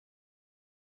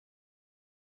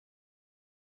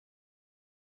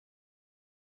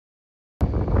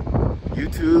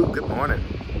YouTube, good morning.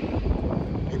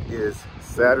 It is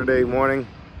Saturday morning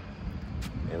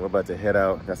and we're about to head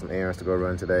out. Got some errands to go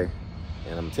run today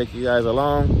and I'm gonna take you guys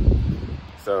along.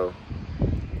 So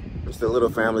just a little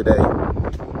family day,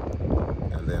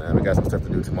 and then we got some stuff to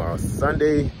do tomorrow,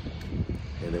 Sunday,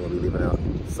 and then we'll be leaving out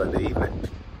Sunday evening.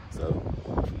 So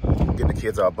getting the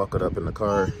kids all buckled up in the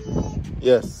car.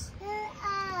 Yes.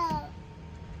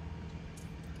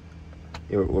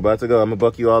 Yeah, we're about to go. I'm gonna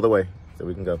buck you all the way so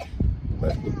we can go.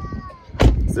 But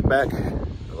sit back,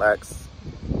 relax.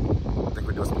 I think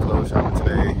we're doing some clothes shopping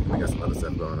today. We got some other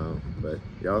stuff going on. But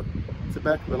y'all sit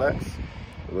back, relax.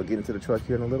 We'll get into the truck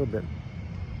here in a little bit.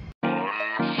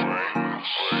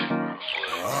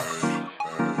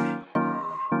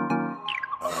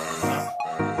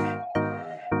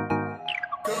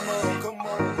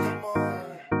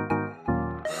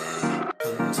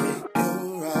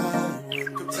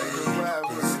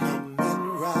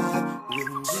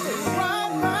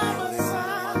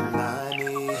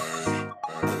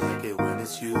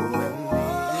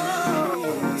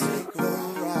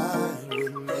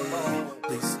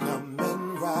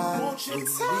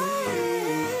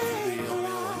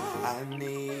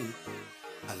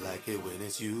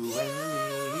 You and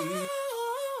me.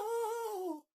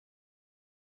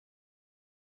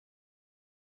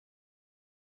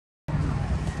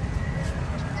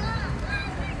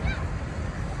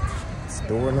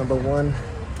 Store number 1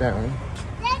 down.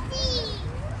 Daddy.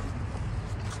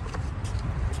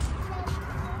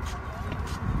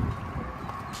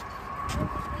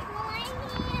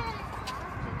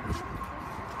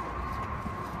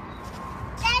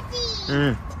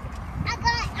 Daddy. I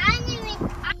got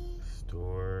onions.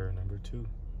 Store number 2.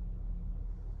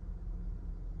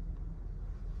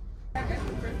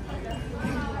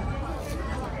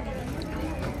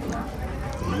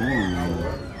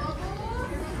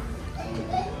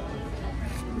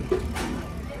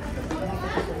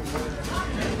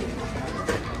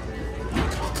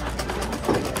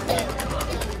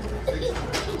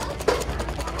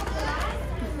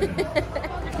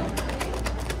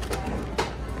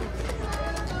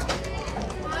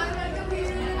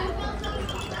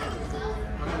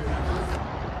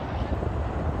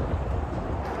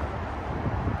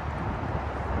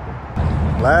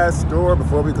 Last store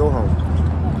before we go home.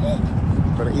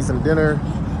 Gonna eat some dinner,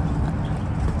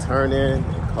 turn in,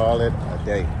 and call it a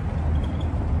day.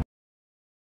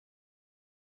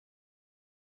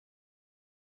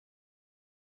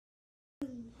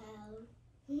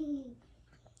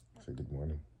 Say good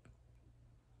morning.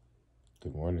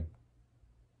 Good morning.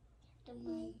 Good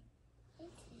morning.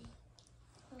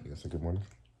 You gotta say good morning?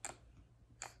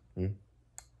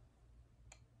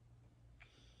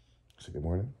 Say good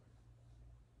morning?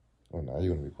 Oh, now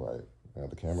you're gonna be quiet. Now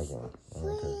the camera's on. Oh,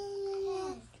 okay.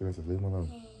 Joseph, leave him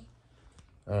alone.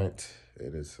 All right,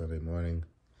 it is Sunday morning.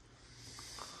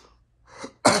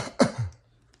 About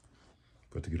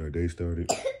to get our day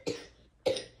started.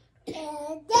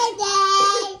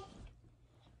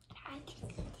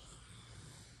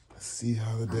 Let's see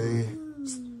how the day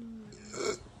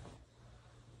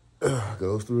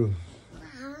goes through.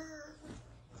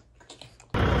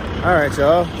 All right,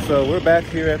 y'all. So we're back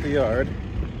here at the yard.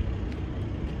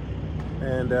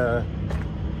 And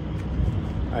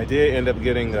I did end up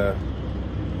getting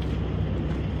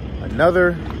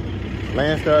another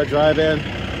LoneStar drive-in.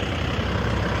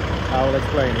 I will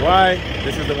explain why.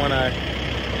 This is the one I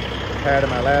had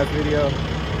in my last video.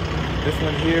 This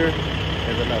one here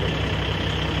is another one.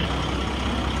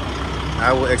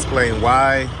 I will explain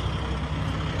why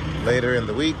later in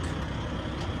the week.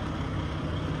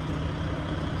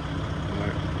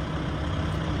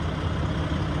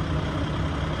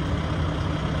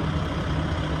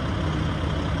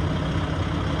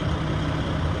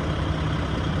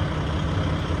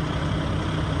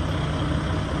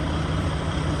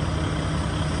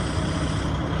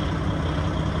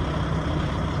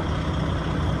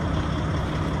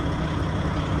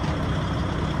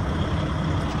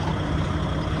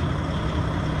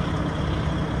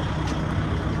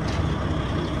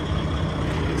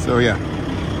 So yeah.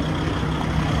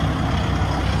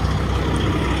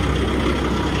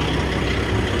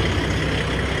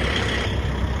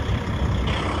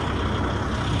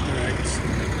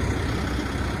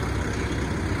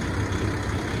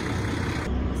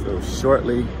 So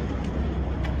shortly,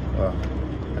 well,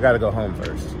 I gotta go home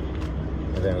first.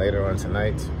 And then later on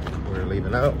tonight, we're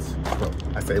leaving out. Well,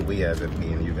 I say we as if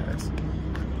me and you guys.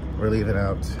 We're leaving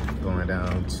out, going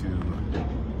down to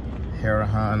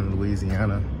Harahan,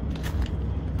 Louisiana.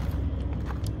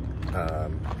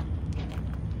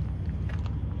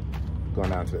 Going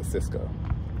down to the Cisco.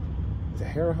 Is it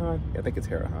Harahan? Yeah, I think it's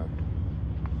Harahan.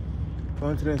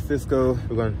 Going to Cisco.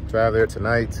 We're going to drive there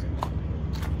tonight,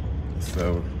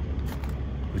 so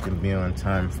we can be on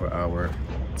time for our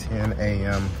 10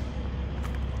 a.m.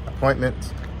 appointment.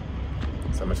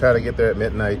 So I'm gonna try to get there at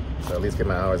midnight, so at least get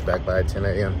my hours back by 10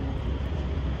 a.m.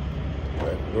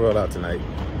 But we'll roll out tonight.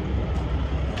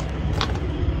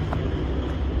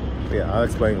 But yeah, I'll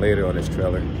explain later on this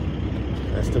trailer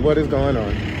as to what is going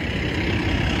on.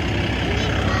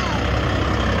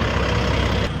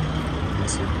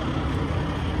 Let's see.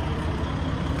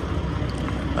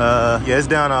 Yeah, it's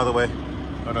down all the way.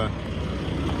 Hold on.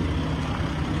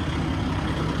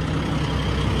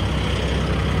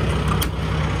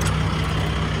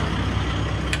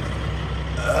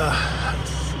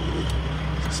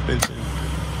 Suspension.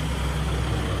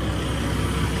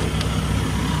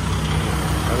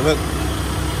 Oh, look.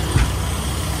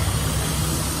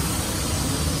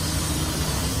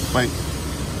 Wait.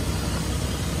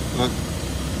 Look.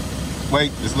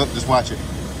 Wait, just look, just watch it.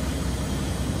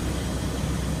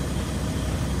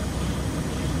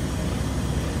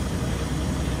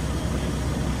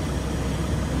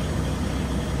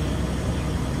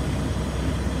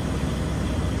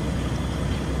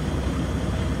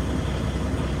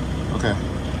 Okay.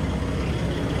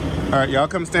 All right, y'all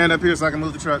come stand up here so I can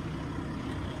move the truck.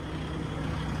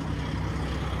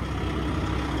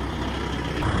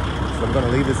 So I'm gonna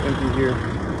leave this empty here.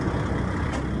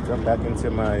 Jump back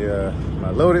into my my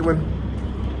loaded one.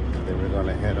 And then we're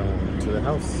gonna head on to the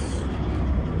house.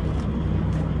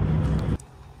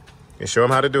 And show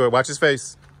him how to do it. Watch his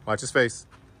face. Watch his face.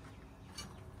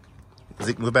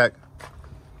 Zeke, move back.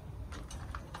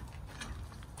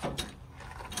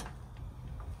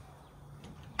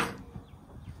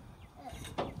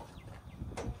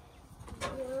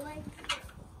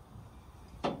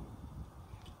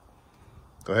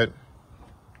 Go ahead.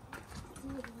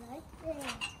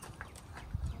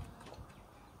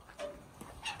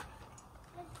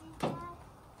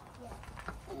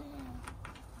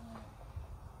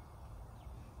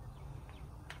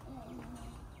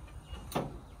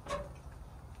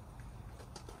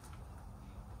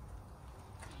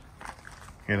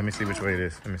 Here, let me see which way it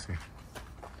is. Let me see.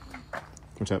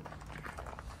 What's up?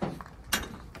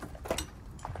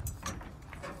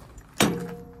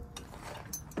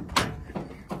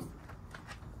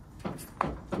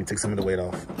 Let me take some of the weight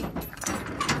off.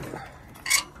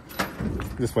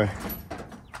 This way.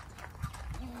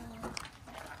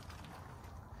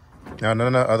 No, no,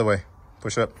 no, other way.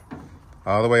 Push up.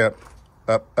 All the way up.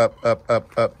 Up, up, up,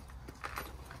 up, up.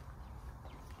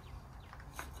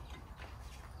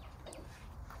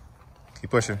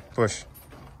 Keep pushing. Push.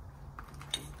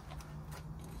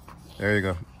 There you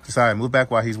go. Sorry, move back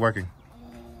while he's working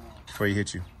before he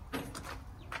hits you. All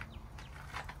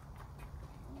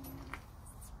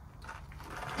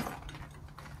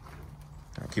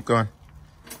right, keep going.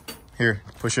 Here,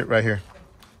 push it right here.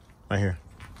 Right here.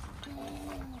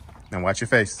 Now watch your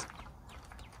face.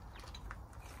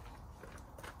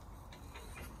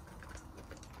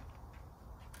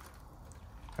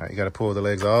 All right, you got to pull the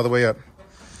legs all the way up.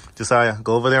 Josiah,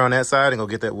 go over there on that side and go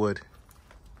get that wood.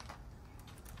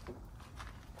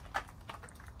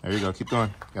 There you go. Keep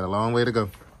going. Got a long way to go.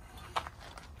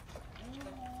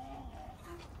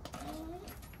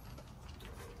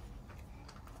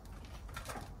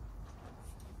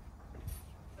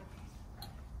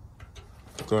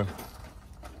 Keep going.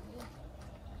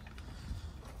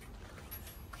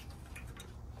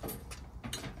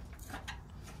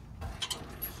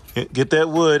 Get that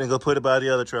wood and go put it by the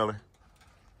other trailer.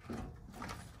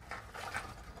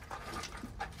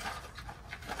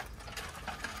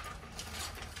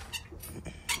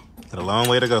 Got a long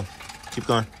way to go. Keep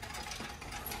going.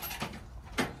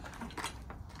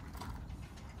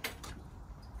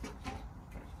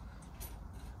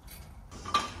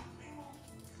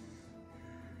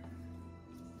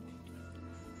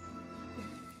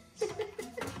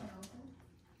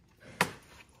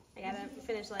 I gotta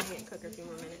finish letting it cook a few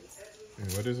more minutes.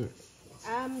 And what is it?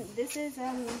 This is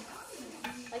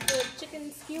like the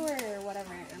chicken skewer or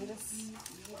whatever. I'm just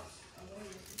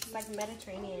it's like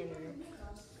Mediterranean or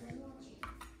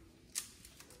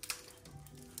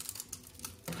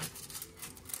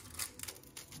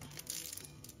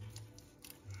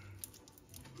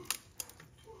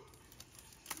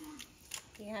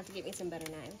you're gonna have to get me some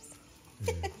better knives.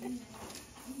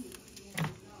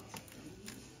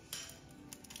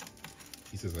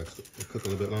 He says I cook a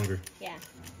little bit longer. Yeah.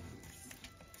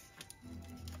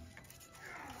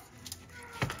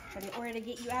 But in order to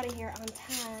get you out of here on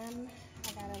time,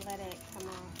 I gotta let it come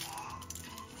off.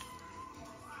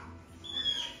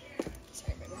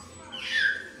 Sorry, baby.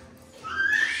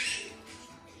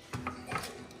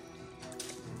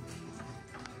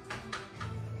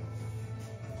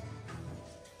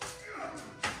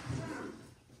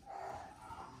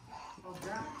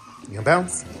 You gonna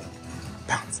bounce?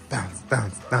 Bounce, bounce,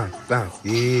 bounce, bounce, bounce.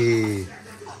 Yeah.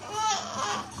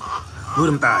 Move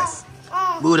them thighs.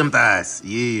 Move them thighs.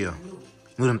 Yeah.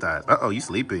 Move them thighs. Uh-oh, you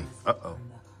sleepy. Uh-oh.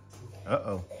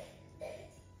 Uh-oh.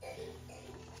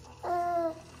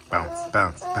 Bounce,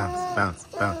 bounce, bounce, bounce,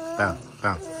 bounce, bounce,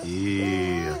 bounce.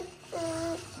 Yeah.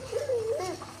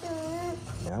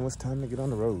 Now it's time to get on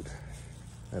the road.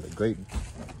 Had a great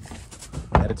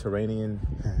Mediterranean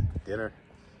dinner.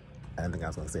 I didn't think I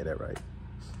was gonna say that right.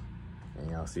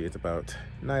 And y'all see it's about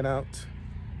night out.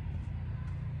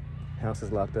 House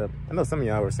is locked up. I know some of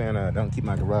y'all were saying don't keep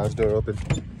my garage door open,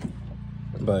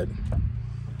 but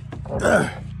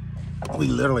we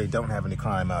literally don't have any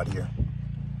crime out here.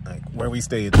 Like where we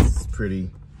stay, it's pretty,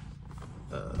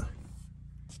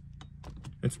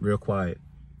 it's real quiet.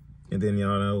 And then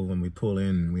y'all know when we pull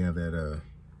in, we have that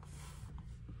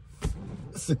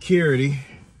security.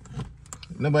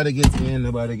 Nobody gets in,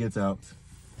 nobody gets out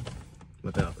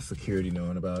without security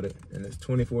knowing about it. And it's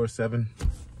 24/7.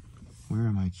 Where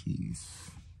are my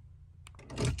keys?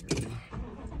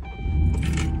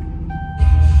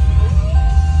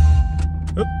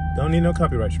 Oop, don't need no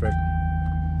copyright strike.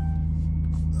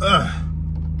 But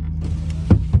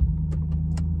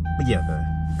yeah, the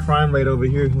crime rate over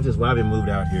here, which is why we moved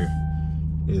out here,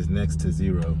 is next to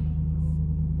 0.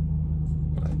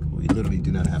 Like, we literally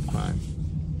do not have crime.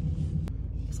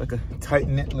 It's like a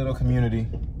tight-knit little community.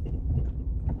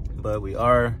 But we've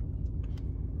only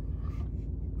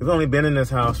been in this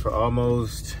house for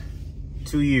almost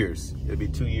 2 years. It'll be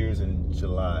 2 years in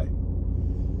July.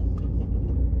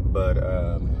 But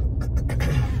I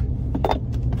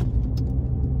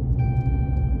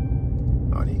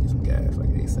need to get some gas like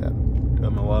ASAP.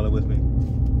 Got my wallet with me.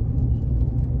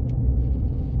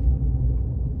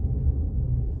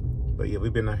 But yeah,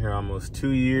 we've been out here almost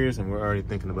 2 years and we're already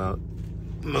thinking about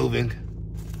moving.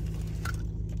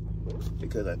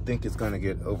 Because I think it's gonna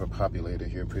get overpopulated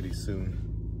here pretty soon.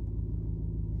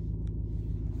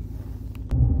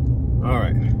 All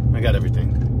right, I got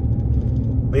everything.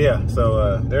 But yeah,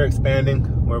 so they're expanding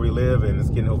where we live and it's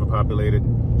getting overpopulated.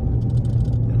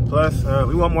 And plus,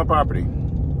 we want more property.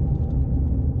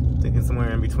 Thinking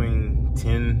somewhere in between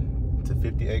 10 to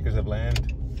 50 acres of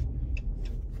land.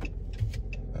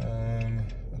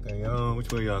 Okay, y'all,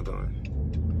 which way y'all going?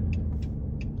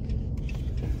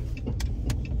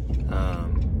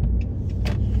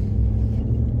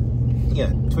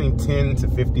 Yeah, between 10 to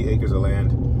 50 acres of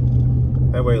land.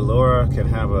 That way Laura can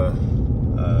have a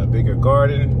bigger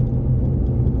garden.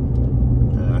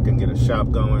 I can get a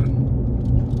shop going.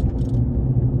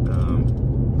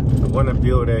 I want to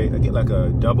build get like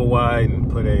a double wide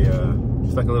and put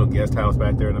just like a little guest house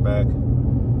back there in the back.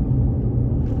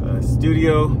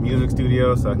 Studio, music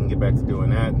studio, so I can get back to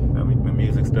doing that. I mean, my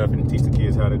music stuff and teach the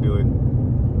kids how to do it.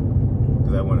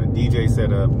 Because I want a DJ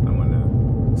set up, I want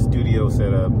a studio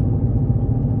set up. I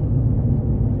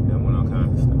want all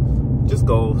kinds of stuff. Just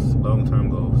goals, long-term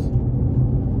goals.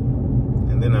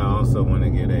 And then I also want to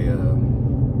get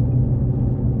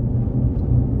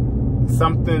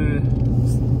something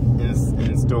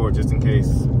in store just in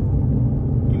case,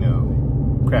 you know,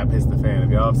 crap hits the fan.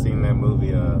 Have y'all seen that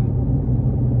movie,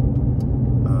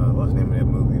 what's the name of that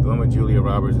movie? The one with Julia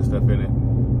Roberts and stuff in it,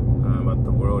 about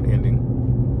the world ending.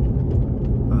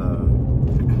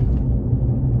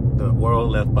 The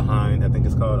World Left Behind, I think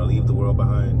it's called, or Leave the World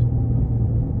Behind.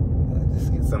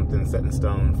 Just get something set in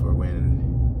stone for when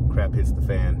crap hits the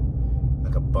fan,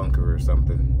 like a bunker or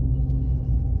something.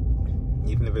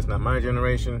 Even if it's not my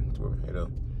generation, it'll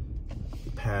be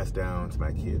passed down to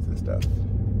my kids and stuff.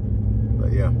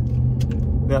 But yeah,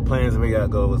 we got plans and we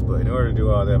got goals, but in order to do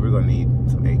all that, we're gonna need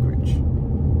some acreage.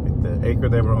 Like the acre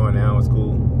that we're on now is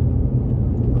cool,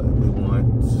 but we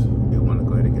want to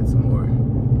go ahead and get some more.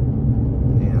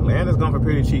 And land is going for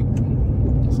pretty cheap,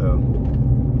 so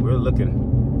we're looking.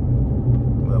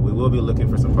 But we will be looking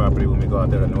for some property when we go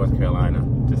out there to North Carolina,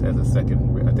 just as a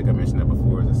second. I think I mentioned that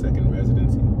before, as a second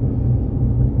residency.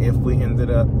 If we end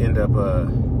up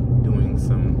doing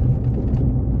some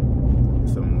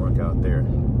work out there.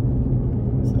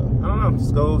 So I don't know,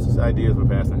 just goals, just ideas we're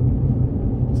passing.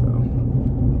 So,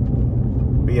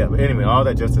 but yeah. But anyway, all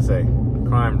that just to say, the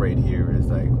crime rate here is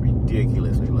like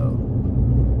ridiculously low,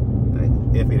 like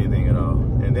if anything at all.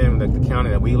 And then like the county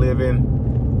that we live in,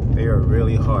 they are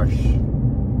really harsh.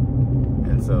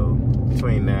 And so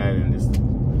between that and just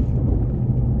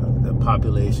the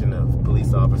population of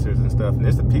police officers and stuff, and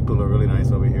there's the people who are really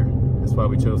nice over here. That's why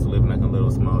we chose to live in like a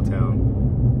little small town.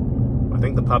 I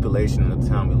think the population of the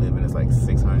town we live in is like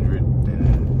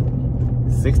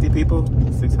 660 people,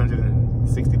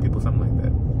 660 people, something like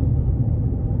that.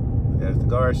 There's the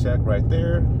guard shack right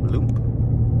there. Bloop.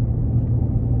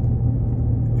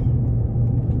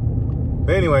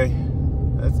 But anyway,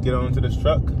 let's get on to this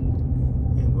truck,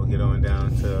 and we'll get on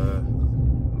down to,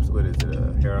 what is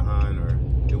it, Harahan or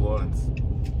New Orleans.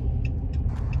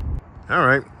 All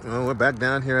right, well, we're back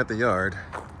down here at the yard.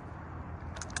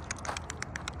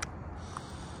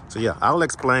 So yeah, I'll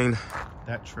explain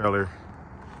that trailer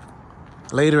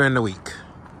later in the week.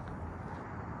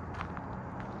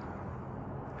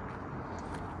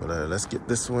 But let's get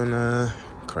this one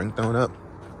cranked on up.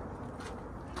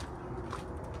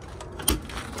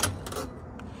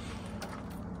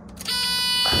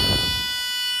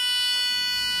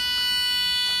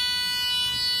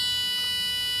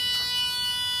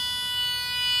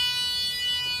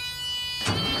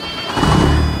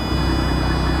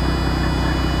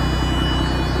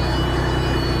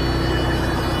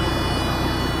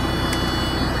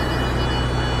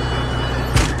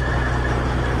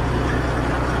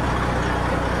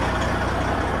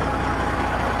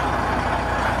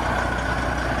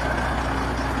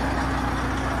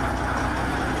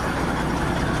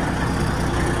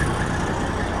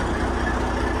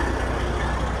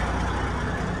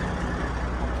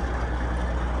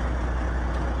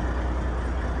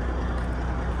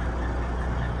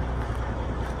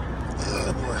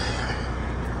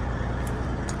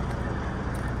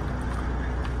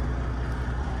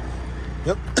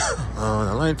 Yep,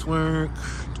 the lights work.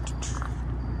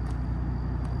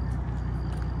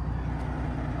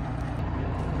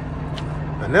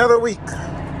 Another week,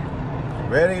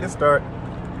 ready to start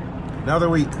another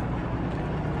week.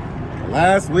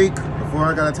 Last week before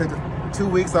I gotta take 2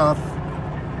 weeks off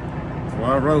for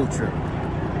our road trip.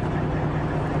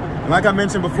 And like I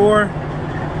mentioned before,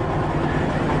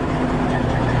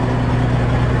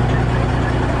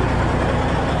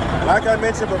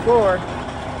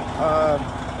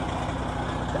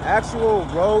 the actual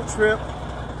road trip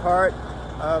part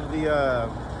of the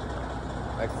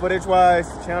like footage-wise,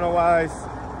 channel-wise,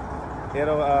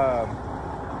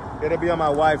 it'll be on my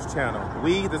wife's channel.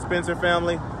 We, the Spencer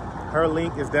family, her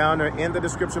link is down there in the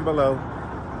description below.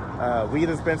 We,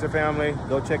 the Spencer family,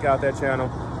 go check out that channel.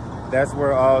 That's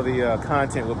where all the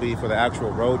content will be for the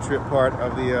actual road trip part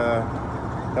of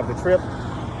the trip.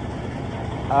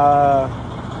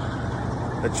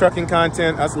 The trucking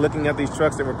content, us looking at these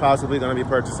trucks that we're possibly going to be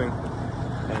purchasing,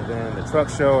 and then the truck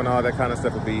show and all that kind of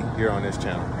stuff will be here on this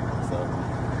channel. So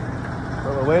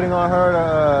we're waiting on her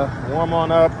to warm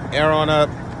on up, air on up,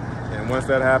 and once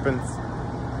that happens,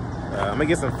 I'm gonna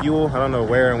get some fuel. I don't know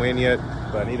where and when yet,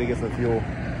 but I need to get some fuel,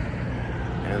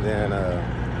 and then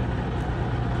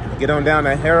get on down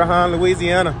to Harahan,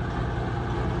 Louisiana.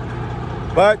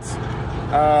 But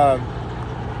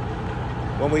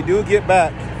when we do get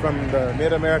back from the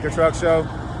Mid-America Truck Show,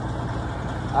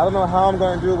 I don't know how I'm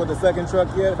going to do it with the second truck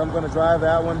yet, if I'm going to drive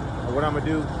that one, or what I'm going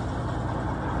to do,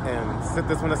 and sit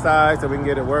this one aside so we can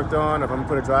get it worked on, or if I'm going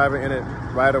to put a driver in it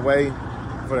right away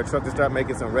for the truck to start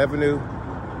making some revenue,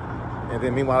 and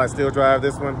then meanwhile I still drive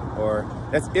this one, or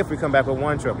that's if we come back with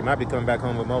one truck. We might be coming back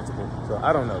home with multiple, so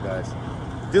I don't know, guys.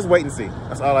 Just wait and see.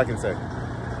 That's all I can say.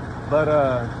 But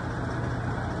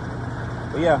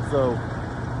yeah, so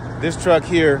this truck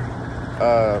here,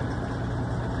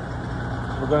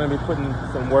 we're going to be putting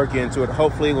some work into it,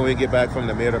 hopefully when we get back from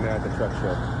the Mid-America Truck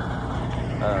Show.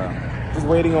 Just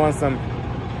waiting on some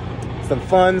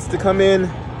funds to come in.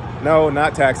 No,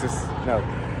 not taxes, no.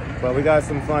 But we got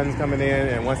some funds coming in,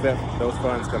 and once those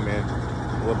funds come in,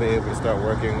 we'll be able to start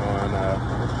working on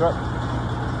this truck.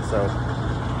 So,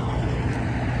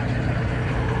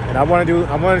 and I want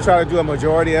to try to do a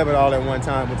majority of it all at one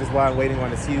time, which is why I'm waiting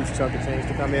on this huge chunk of change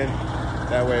to come in.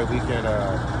 That way we can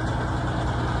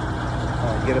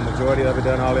get a majority of it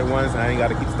done all at once, and I ain't got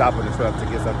to keep stopping the truck to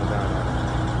get something done on it.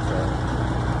 So,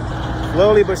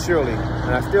 slowly but surely.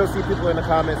 And I still see people in the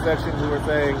comment section who are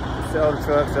saying, sell the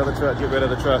truck, get rid of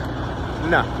the truck.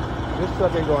 Nah, this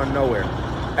truck ain't going nowhere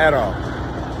at all.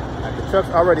 Like, the truck's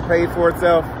already paid for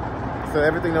itself, so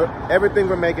everything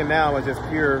we're making now is just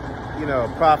pure,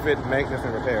 profit, maintenance,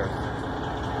 and repair.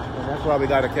 And that's why we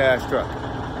got a cash truck.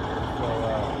 So,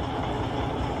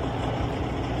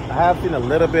 I have seen a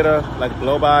little bit of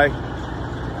blow by,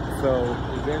 so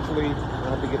eventually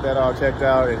we'll have to get that all checked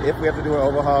out. And if we have to do an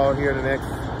overhaul here in the next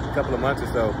couple of months or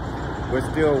so, we're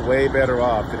still way better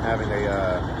off than having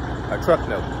a truck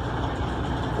note.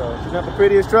 So she's not the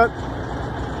prettiest truck,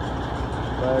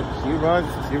 but she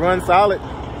runs solid,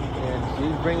 and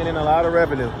she's bringing in a lot of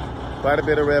revenue, quite a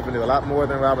bit of revenue, a lot more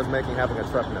than I was making having a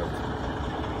truck note.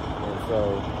 And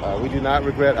so we do not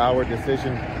regret our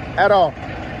decision at all.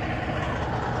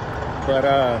 But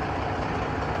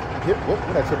what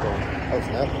did I trip on? Oh,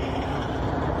 snap.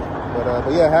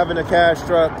 But yeah, having a cash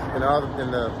truck and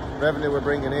the revenue we're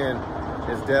bringing in,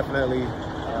 is definitely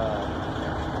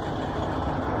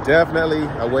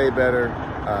a way better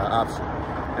option.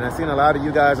 And I've seen a lot of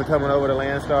you guys are coming over to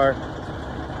LoneStar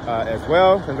as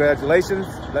well. Congratulations.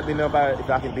 Let me know if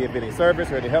I can be of any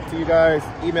service or any help to you guys.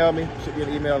 Email me. Should be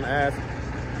an email and ask.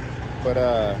 But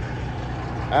I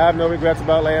have no regrets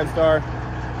about LoneStar.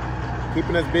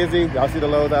 Keeping us busy. Y'all see the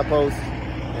loads I post.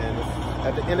 And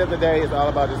at the end of the day, it's all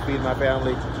about just feeding my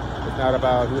family. It's not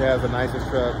about who has the nicest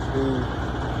truck, who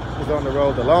is on the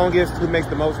road the longest, who makes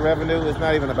the most revenue. It's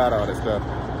not even about all this stuff.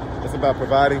 It's about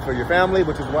providing for your family,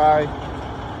 which is why,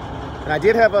 and I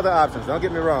did have other options, don't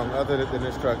get me wrong, other than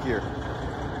this truck here.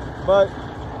 But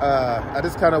I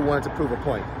just kind of wanted to prove a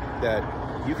point that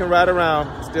you can ride around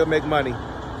and still make money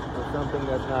with something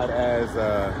that's not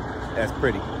as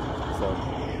pretty. So,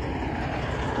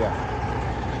 yeah.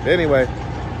 But anyway,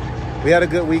 we had a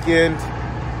good weekend.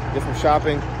 Did some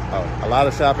shopping, a lot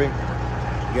of shopping.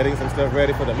 Getting some stuff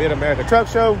ready for the Mid-America Truck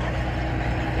Show.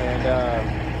 And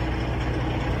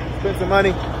spent some money,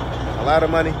 a lot of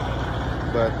money.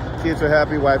 But kids are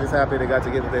happy, wife is happy. They got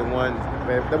to get what they want.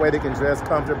 The way they can dress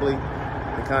comfortably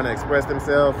and kind of express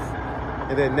themselves.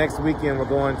 And then next weekend, we're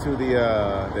going to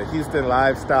the Houston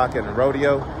Livestock and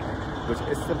Rodeo, which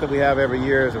is something we have every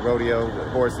year, is a rodeo with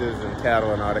horses and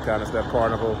cattle and all that kind of stuff,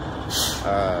 carnival,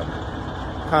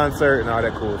 concert and all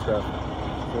that cool stuff.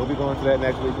 So we'll be going to that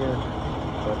next weekend.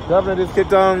 But the governor just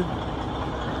kicked on,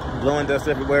 blowing dust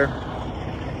everywhere.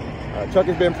 Truck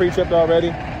has been pre-tripped already.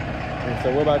 And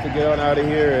so we're about to get on out of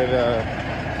here and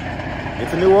get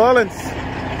to New Orleans.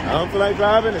 I don't feel like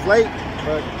driving, it's late,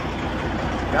 but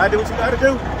you gotta do what you gotta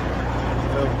do.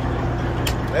 So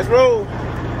let's roll.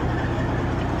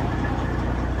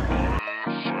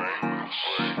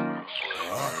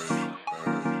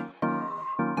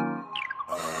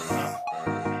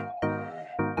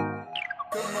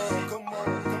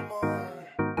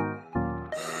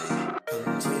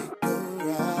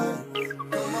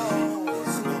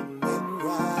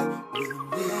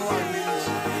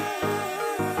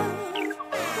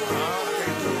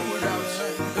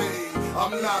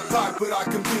 But I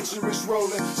can picture us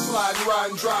rolling, sliding,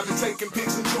 riding, driving, taking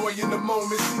pics, enjoying the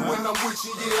moment. See, when I'm with you,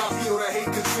 yeah, I feel the hate,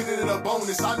 consider it a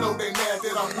bonus. I know they mad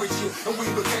that I'm with you, and we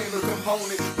became a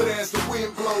component. But as the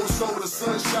wind blows, so the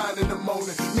sun shine in the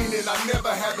morning. Meaning I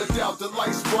never have a doubt the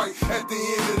light's bright at the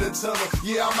end of the tunnel.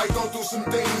 Yeah, I might go through some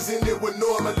things and it would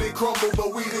normally crumble,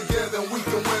 but we together and we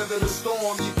can weather the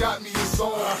storm. You got me, it's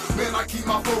on. Man, I keep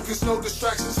my focus, no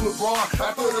distractions, LeBron.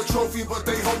 I throw the trophy, but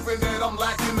they hoping that I'm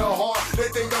lacking the heart. They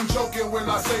think I'm joking when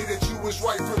I say that you was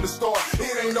right from the start.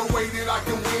 It ain't no way that I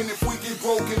can win if we get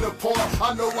broken apart.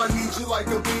 I know I need you like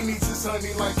a bee needs his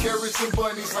honey, like carrots and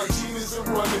bunnies, like cheetahs and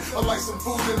running. I like some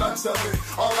food and I tell it.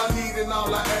 All I need and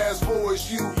all I ask for is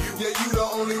you. Yeah, you the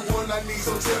only one I need.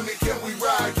 So tell me, can we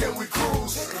ride? Can we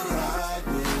cruise? Take a ride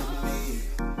with me.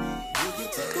 You can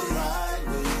take a ride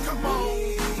with me. Come on.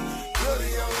 You're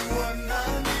the only one I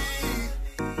need.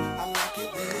 I like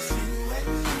it when it's you and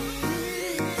me.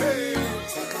 Hey.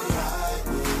 Take a ride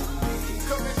with me.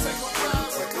 Come and take a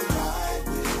ride with me.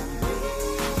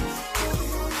 You're the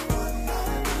only one I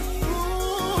need.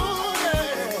 Ooh,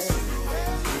 yeah.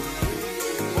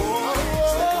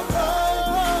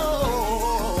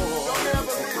 Don't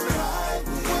ever leave me.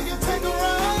 Will you take a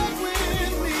ride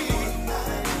with me?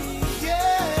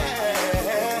 Yeah.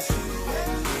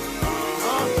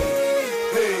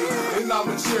 Hey, and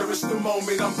I'ma cherish the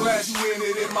moment. I'm glad you in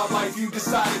it in my life. You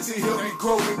decided to help me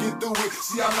grow and get through it.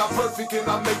 See, I'm not perfect and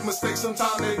I make mistakes.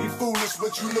 Sometimes they be foolish,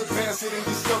 but you look past it and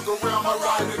you stuck around my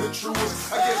ride in the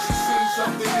truest. I guess you seen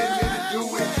something in me to do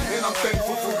it, and I'm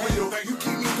thankful for real. You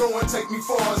keep me going, take me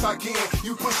far as I can.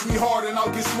 You push me hard and I'll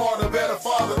get smarter, better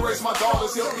father. Raise my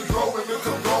daughters, help me grow and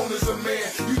become grown as a man.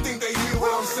 You think they hear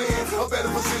what I'm saying? A better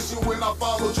position when I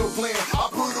followed your plan. I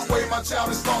put away my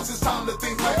childish thoughts, it's time to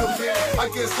think like a man. I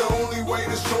guess the only way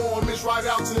to show them is right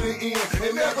out to the end.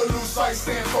 And never lose sight,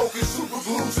 stand focused, super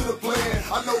glued to the plan.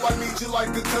 I know I need you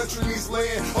like a country needs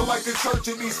land, or like a church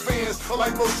and needs fans, or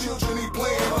like most children need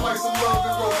playing, or like some love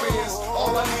and romance.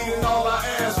 All I need and all I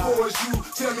ask for is you.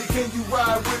 Tell me, can you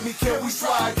ride with me? Can we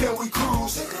slide? Can we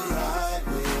cruise? Take a ride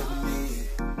with me.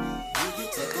 You can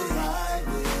take a ride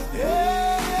with me.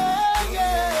 Yeah, yeah,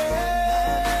 yeah.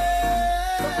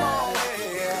 Come on,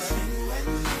 yeah. You and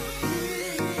me.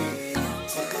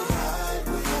 Take a ride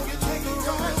with me. You take a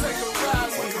ride, take a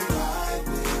ride with me.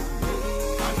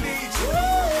 I need you.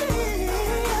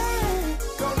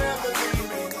 Don't ever leave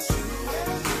me. Take a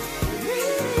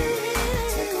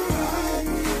ride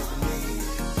with me.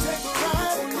 Take a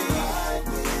ride with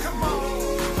me. Come on,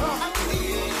 I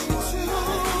need you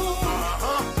to.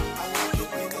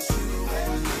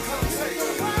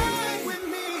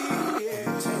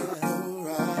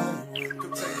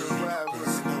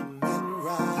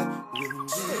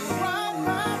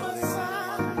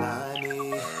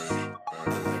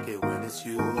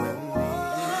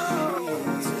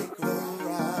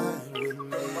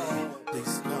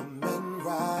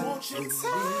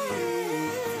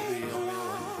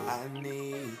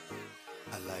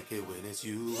 like it when it's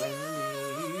you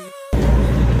and me.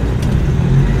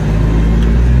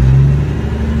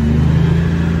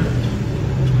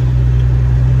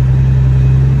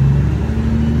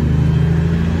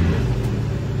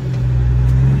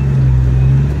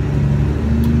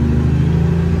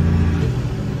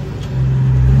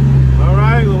 All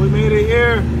right, well, we made it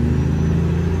here.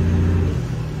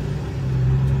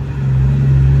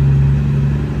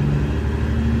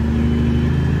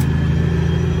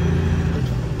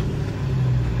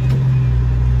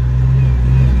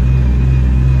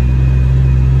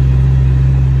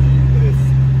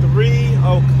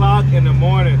 In the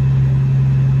morning.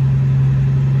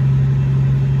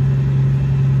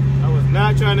 I was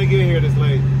not trying to get here this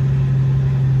late.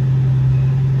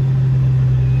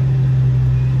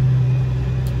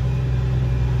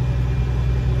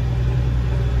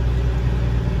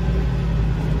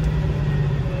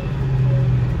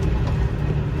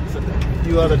 So a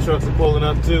few other trucks are pulling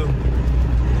up too.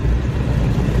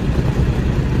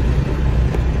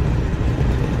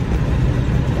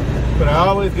 But I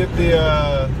always get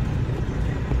the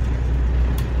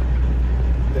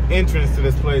entrance to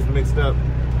this place mixed up. I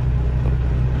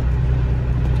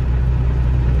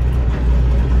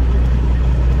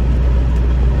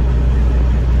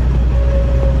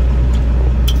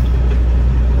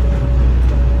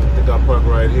think I'll park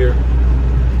right here.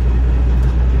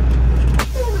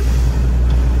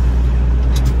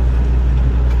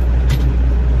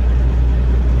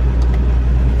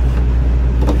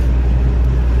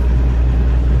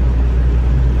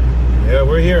 Yeah,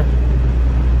 we're here.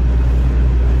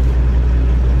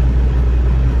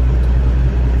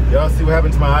 Y'all see what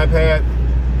happened to my iPad?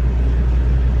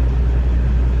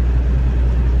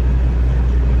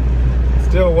 It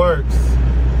still works,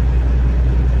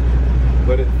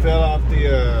 but it fell off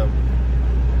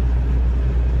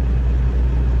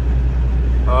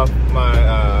my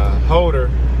holder.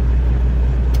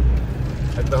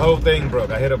 Like the whole thing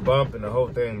broke. I hit a bump and the whole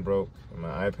thing broke. And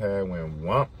my iPad went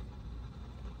whomp.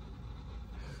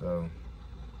 So,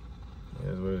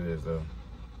 here's what it is though.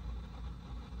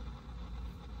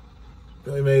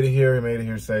 But we made it here. We made it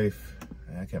here safe.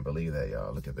 I can't believe that,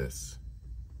 y'all. Look at this.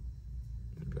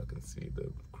 Maybe I can see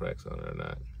the cracks on it or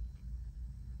not.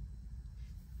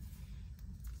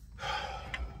 I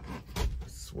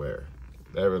swear.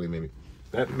 That really made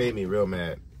me real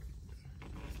mad.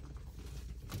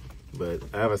 But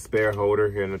I have a spare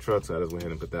holder here in the truck, so I just went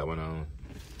ahead and put that one on.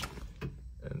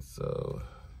 And so,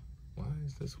 why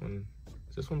is this one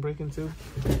breaking too?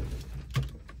 I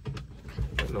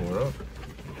don't know where up.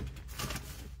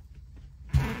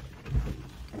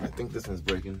 I think this one's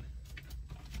breaking.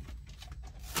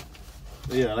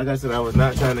 But yeah, like I said, I was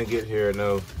not trying to get here,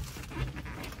 no.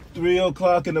 3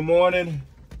 o'clock in the morning.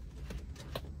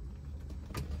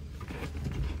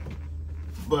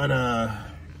 But my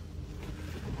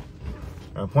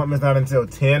appointment's not until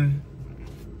 10.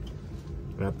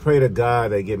 And I pray to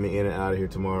God they get me in and out of here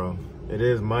tomorrow. It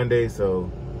is Monday, so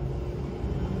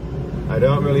I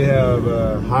don't really have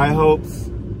high hopes,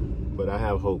 but I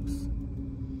have hopes.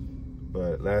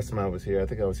 But last time I was here, I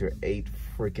think I was here 8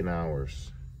 freaking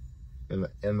hours in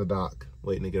the dock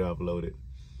waiting to get offloaded.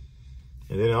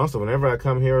 And then also, whenever I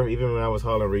come here, even when I was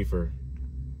hauling reefer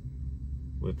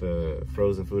with the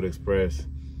Frozen Food Express,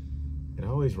 it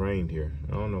always rained here.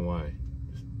 I don't know why.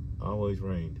 It always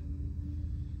rained.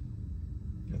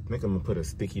 I think I'm gonna put a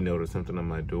sticky note or something on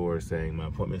my door saying my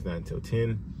appointment's not until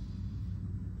 10.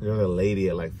 There's a lady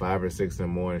at like 5 or 6 in the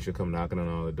morning. She'll come knocking on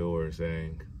all the doors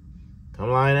saying, "Come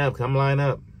line up, come line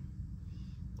up."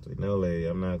 It's like, no, lady,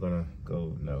 I'm not gonna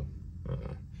go. No,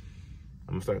 I'm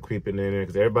gonna start creeping in there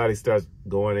because everybody starts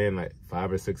going in like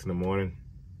 5 or 6 in the morning.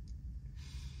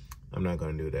 I'm not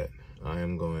gonna do that. I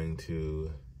am going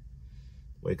to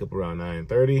wake up around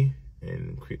 9:30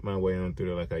 and creep my way on through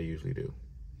there like I usually do.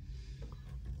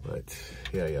 But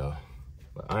yeah, y'all.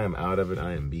 But I am out of it.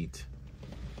 I am beat.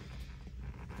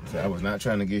 So I was not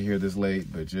trying to get here this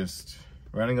late, but just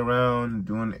running around,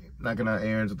 knocking out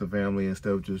errands with the family and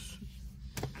stuff just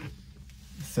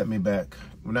set me back.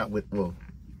 Well, not with, well,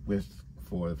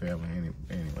 for the family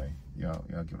anyway. Y'all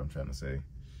get what I'm trying to say.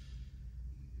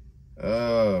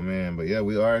 Oh man, but yeah,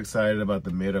 we are excited about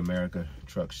the Mid-America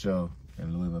Truck Show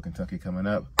in Louisville, Kentucky coming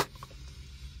up.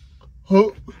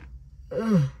 Hope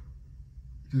to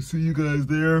see you guys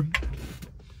there.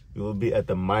 We will be at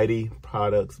the MyTee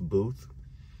Products booth,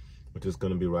 which is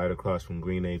going to be right across from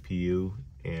Green APU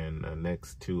and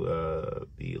next to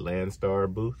the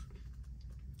LoneStar booth.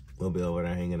 We'll be over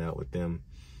there hanging out with them.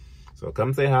 So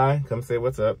come say hi, come say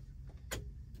what's up.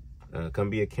 Come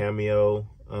be a cameo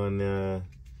on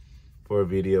for a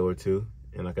video or two.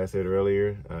 And like I said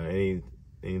earlier, any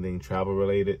anything travel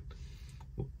related,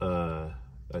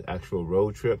 like actual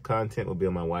road trip content will be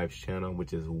on my wife's channel,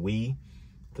 which is We,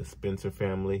 the Spencer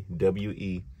Family,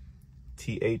 WETHESPENCER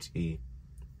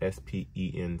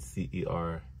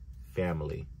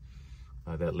family.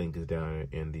 That link is down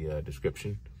in the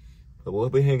description. But we'll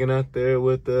be hanging out there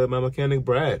with my mechanic,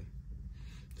 Brad.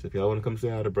 So if y'all want to come say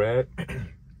hi to Brad,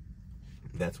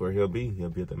 that's where he'll be. He'll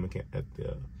be at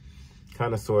the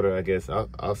kind of, sort of, I guess.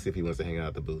 I'll see if he wants to hang out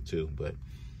at the booth too. But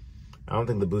I don't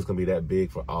think the booth's going to be that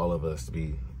big for all of us to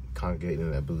be congregating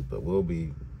in that booth. But we'll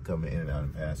be coming in and out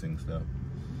and passing stuff.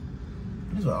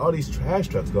 There's all these trash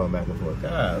trucks going back and forth.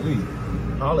 Golly,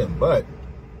 hauling butt.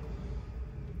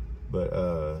 But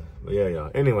yeah, y'all.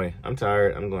 Anyway, I'm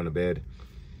tired. I'm going to bed.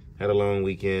 Had a long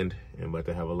weekend and about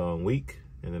to have a long week.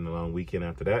 And then a long weekend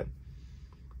after that.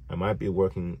 I might be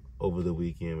working over the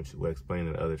weekend, which will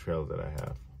explain the other trails that I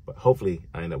have. But hopefully,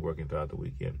 I end up working throughout the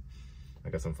weekend. I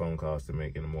got some phone calls to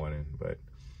make in the morning. But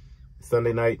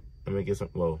Sunday night, I'm going to get some,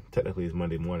 well, technically it's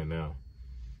Monday morning now.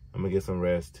 I'm going to get some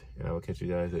rest. And I will catch you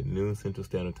guys at noon Central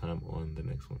Standard Time on the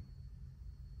next one.